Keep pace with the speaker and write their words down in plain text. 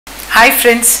Hi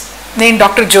friends, నేను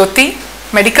doctor జ్యోతి,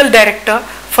 medical director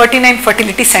Ferty9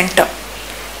 fertility centre.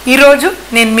 ఈరోజు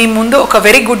నేను మీ ముందు ఒక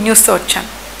వెరీ గుడ్ న్యూస్తో వచ్చాను.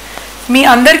 మీ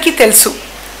అందరికీ తెలుసు,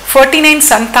 Ferty9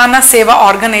 సంతాన సేవ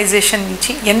ఆర్గనైజేషన్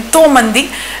నుంచి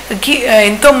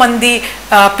ఎంతోమంది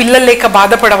పిల్లలు లేక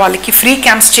బాధపడే వాళ్ళకి ఫ్రీ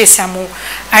క్యాంప్స్ చేశాము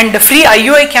అండ్ ఫ్రీ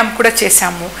IUI క్యాంప్ కూడా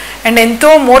చేశాము and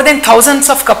more than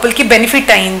thousands of కపుల్కి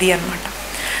benefit అయ్యింది అన్నమాట.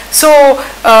 సో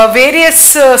వేరియస్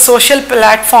సోషల్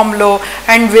ప్లాట్ఫామ్లో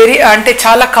అండ్ అంటే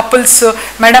చాలా కపుల్స్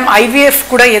మేడం IVF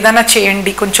కూడా ఏదైనా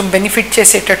చేయండి, కొంచెం బెనిఫిట్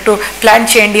చేసేటట్టు ప్లాన్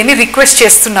చేయండి అని రిక్వెస్ట్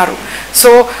చేస్తున్నారు. సో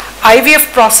IVF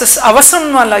ప్రాసెస్ అవసరం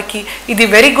వాళ్ళకి ఇది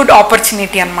వెరీ గుడ్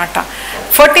ఆపర్చునిటీ అన్నమాట.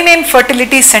 Ferty9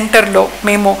 ఫర్టిలిటీ సెంటర్లో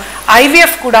మేము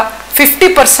IVF కూడా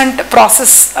 50%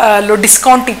 ప్రాసెస్లో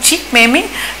డిస్కౌంట్ ఇచ్చి మేము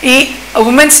ఈ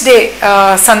ఉమెన్స్ డే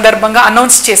సందర్భంగా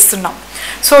అనౌన్స్ చేస్తున్నాం.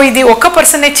 సో ఇది ఒక్క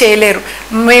పర్సనే చేయలేరు,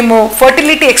 మేము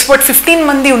ఫర్టిలిటీ ఎక్స్పర్ట్ 15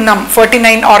 మంది ఉన్నాం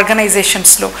Ferty9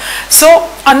 ఆర్గనైజేషన్స్లో. సో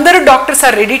అందరూ doctors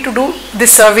are ready to do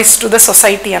this service to the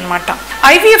society అనమాట.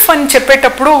 IVF అని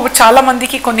చెప్పేటప్పుడు చాలా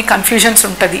మందికి కొన్ని కన్ఫ్యూజన్స్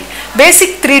ఉంటుంది.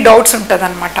 బేసిక్ 3 డౌట్స్ ఉంటుంది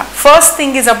అనమాట. ఫస్ట్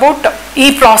థింగ్ ఈజ్ అబౌట్ ఈ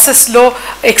ప్రాసెస్లో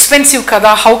ఎక్స్పెన్సివ్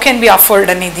కదా, హౌ కెన్ బి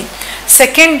అఫోర్డ్ అనేది.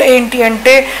 సెకండ్ ఏంటి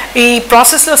అంటే ఈ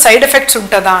ప్రాసెస్లో సైడ్ ఎఫెక్ట్స్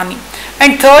ఉంటుందా అని.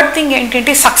 అండ్ థర్డ్ థింగ్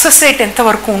ఏంటంటే సక్సెస్ రేట్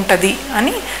ఎంతవరకు ఉంటుంది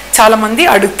అని చాలామంది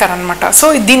అడుగుతారనమాట. సో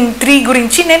దీని 3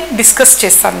 గురించి నేను డిస్కస్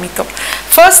చేస్తాను మీతో.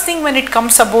 First thing when it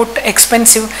comes about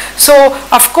expensive, so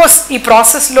of course ఈ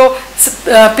ప్రాసెస్లో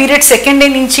పీరియడ్ 2nd డే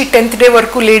నుంచి 10th డే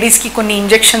వరకు లేడీస్కి కొన్ని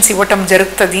ఇంజెక్షన్స్ ఇవ్వటం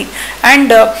జరుగుతుంది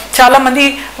అండ్ చాలామంది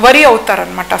వరీ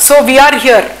అవుతారనమాట. So we are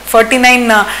here, Ferty9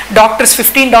 doctors,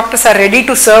 15 doctors are ready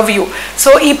to serve you.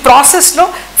 So ఈ ప్రాసెస్లో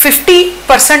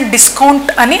 50%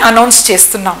 డిస్కౌంట్ అని అనౌన్స్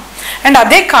చేస్తున్నాం. అండ్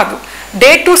అదే కాదు, డే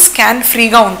 2 స్కాన్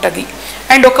ఫ్రీగా ఉంటుంది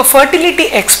అండ్ ఒక ఫర్టిలిటీ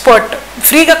ఎక్స్పర్ట్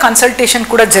ఫ్రీగా కన్సల్టేషన్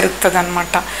కూడా జరుగుతుంది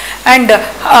అనమాట. అండ్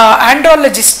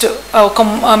ఆండ్రాలజిస్ట్ ఒక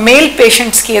మేల్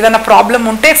పేషెంట్స్కి ఏదైనా ప్రాబ్లం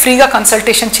ఉంటే ఫ్రీగా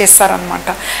కన్సల్టేషన్ చేస్తారనమాట.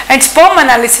 అండ్ స్పర్మ్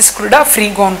అనాలిసిస్ కూడా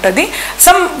ఫ్రీగా ఉంటుంది.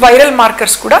 సమ్ వైరల్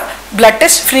మార్కర్స్ కూడా బ్లడ్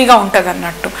టెస్ట్ ఫ్రీగా ఉంటుంది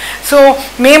అన్నట్టు. సో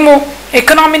మేము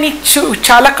ఎకనామీని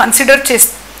చాలా కన్సిడర్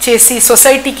చేసి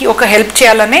సొసైటీకి ఒక హెల్ప్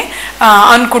చేయాలనే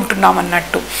అనుకుంటున్నాం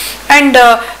అన్నట్టు. అండ్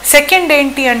సెకండ్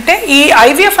ఏంటి అంటే ఈ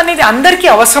IVF అనేది అందరికీ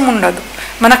అవసరం ఉండదు.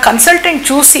 మన కన్సల్టెంట్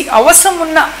చూసి అవసరం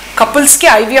ఉన్న కపుల్స్కి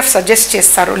IVF సజెస్ట్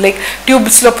చేస్తారు. లైక్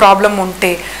ట్యూబ్స్లో ప్రాబ్లం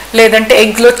ఉంటే, లేదంటే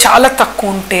ఎగ్లో చాలా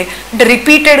తక్కువ ఉంటే, అంటే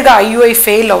రిపీటెడ్గా IUI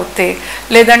ఫెయిల్ అవుతే,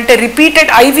 లేదంటే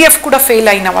రిపీటెడ్ IVF కూడా ఫెయిల్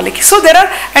అయిన వాళ్ళకి. So there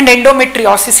are and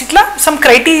endometriosis, ఇట్లా సమ్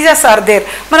క్రైటీరియాస్ ఆర్ దేర్.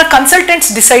 మన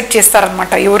కన్సల్టెంట్స్ డిసైడ్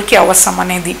చేస్తారనమాట ఎవరికి అవసరం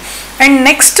అనేది. అండ్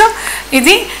నెక్స్ట్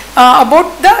ఇది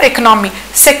అబౌట్ ద ఎకనామీ.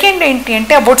 సెకండ్ ఏంటి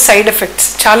అంటే అబౌట్ సైడ్ ఎఫెక్ట్స్.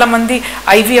 చాలామంది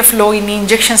IVFలో ఇన్ని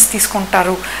ఇంజెక్షన్స్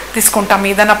తీసుకుంటాం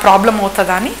ఏదైనా ప్రాబ్లం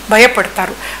అవుతుందా అని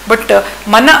భయపడతారు. బట్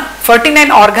మన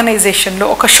Ferty9 ఆర్గనైజేషన్లో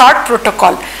ఒక షార్ట్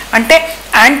ప్రోటోకాల్, అంటే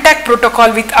యాంటాక్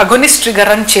ప్రోటోకాల్ విత్ అగోనిస్ట్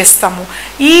ట్రిగర్ అని చేస్తాము.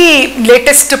 ఈ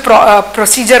లేటెస్ట్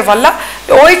ప్రొసీజర్ వల్ల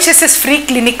OHSS ఫ్రీ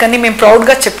క్లినిక్ అని మేము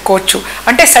ప్రౌడ్గా చెప్పుకోవచ్చు.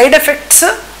 అంటే సైడ్ ఎఫెక్ట్స్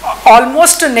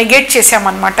ఆల్మోస్ట్ నెగేట్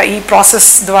చేసామన్నమాట ఈ ప్రాసెస్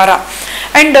ద్వారా.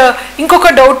 అండ్ ఇంకొక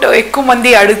డౌట్ ఎక్కువ మంది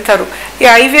అడుగుతారు, ఈ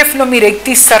IVFలో మీరు ఎగ్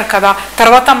తీస్తారు కదా,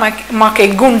 తర్వాత మాకు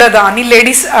ఎగ్ ఉండదా అని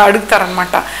లేడీస్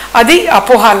అడుగుతారనమాట. అది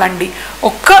అపోహాలండి.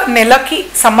 ఒక్క నెలకి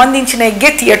సంబంధించిన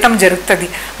ఎగ్గే తీయటం జరుగుతుంది.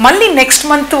 మళ్ళీ నెక్స్ట్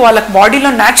మంత్ వాళ్ళకి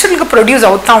బాడీలో న్యాచురల్గా ప్రొడ్యూస్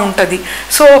అవుతూ ఉంటుంది.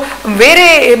 సో వేరే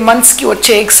మంత్స్కి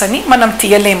వచ్చే ఎగ్స్ అని మనం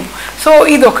తీయలేము. సో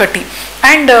ఇదొకటి.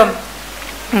 అండ్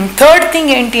థర్డ్ థింగ్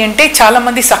ఏంటి అంటే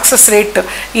చాలామంది సక్సెస్ రేట్,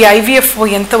 ఈ IVF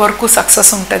ఎంతవరకు సక్సెస్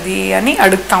ఉంటుంది అని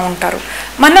అడుగుతూ ఉంటారు.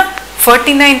 మన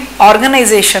Ferty9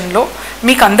 ఆర్గనైజేషన్లో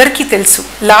మీకు అందరికీ తెలుసు,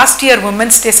 లాస్ట్ ఇయర్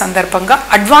ఉమెన్స్ డే సందర్భంగా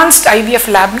అడ్వాన్స్డ్ IVF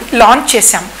ల్యాబ్ని లాంచ్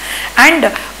చేశాం. And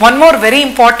one more very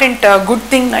important good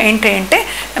thing ఏంటంటే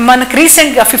మనకు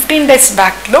రీసెంట్గా 15 days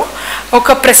బ్యాక్లో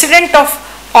ఒక president of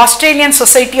Australian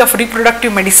society of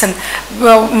reproductive medicine,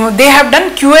 they have done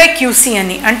QA/QC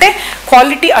అని, అంటే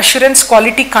క్వాలిటీ అష్యూరెన్స్,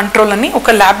 క్వాలిటీ కంట్రోల్ అని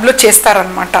ఒక ల్యాబ్లో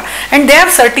చేస్తారనమాట. అండ్ దే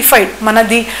హ్యావ్ సర్టిఫైడ్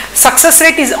మనది success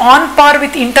rate is on par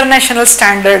with international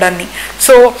standard అని.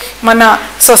 సో మన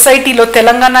సొసైటీలో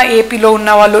తెలంగాణ, ఏపీలో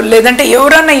ఉన్న వాళ్ళు, లేదంటే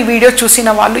ఎవరైనా ఈ వీడియో చూసిన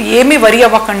వాళ్ళు ఏమీ వరి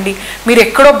అవ్వకండి. మీరు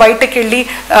ఎక్కడో బయటకు వెళ్ళి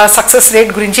సక్సెస్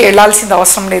రేట్ గురించి వెళ్ళాల్సిన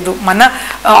అవసరం లేదు. మన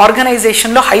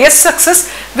ఆర్గనైజేషన్లో highest success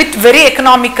with very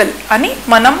economical అని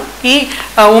మనం ఈ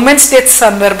ఉమెన్స్ డే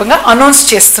సందర్భంగా అనౌన్స్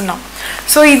చేస్తున్నాం.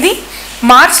 సో ఇది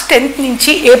March 10th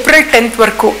నుంచి April 10th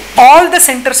వరకు all the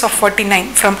centres of Ferty9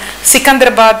 from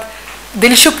Secunderabad,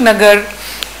 Dilsukh Nagar,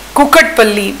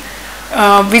 Kukatpally,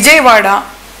 Vijayawada,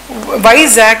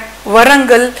 Vizag,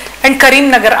 Warangal and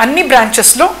Karimnagar అన్ని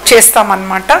బ్రాంచెస్లో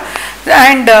చేస్తామన్నమాట.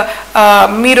 అండ్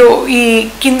మీరు ఈ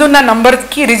కిందున్న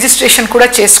నంబర్కి రిజిస్ట్రేషన్ కూడా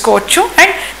చేసుకోవచ్చు.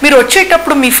 అండ్ మీరు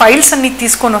వచ్చేటప్పుడు మీ ఫైల్స్ అన్ని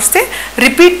తీసుకొని వస్తే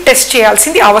రిపీట్ టెస్ట్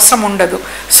చేయాల్సింది అవసరం ఉండదు.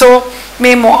 సో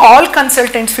మేము all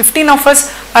consultants 15 of us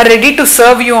are ready to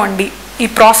serve you అండి. ఈ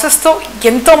ప్రాసెస్తో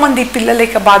ఎంతోమంది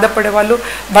పిల్లలేక బాధపడే వాళ్ళు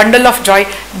బండల్ ఆఫ్ జాయ్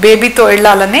బేబీతో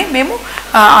వెళ్ళాలనే మేము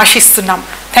ఆశిస్తున్నాం.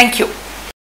 Thank you.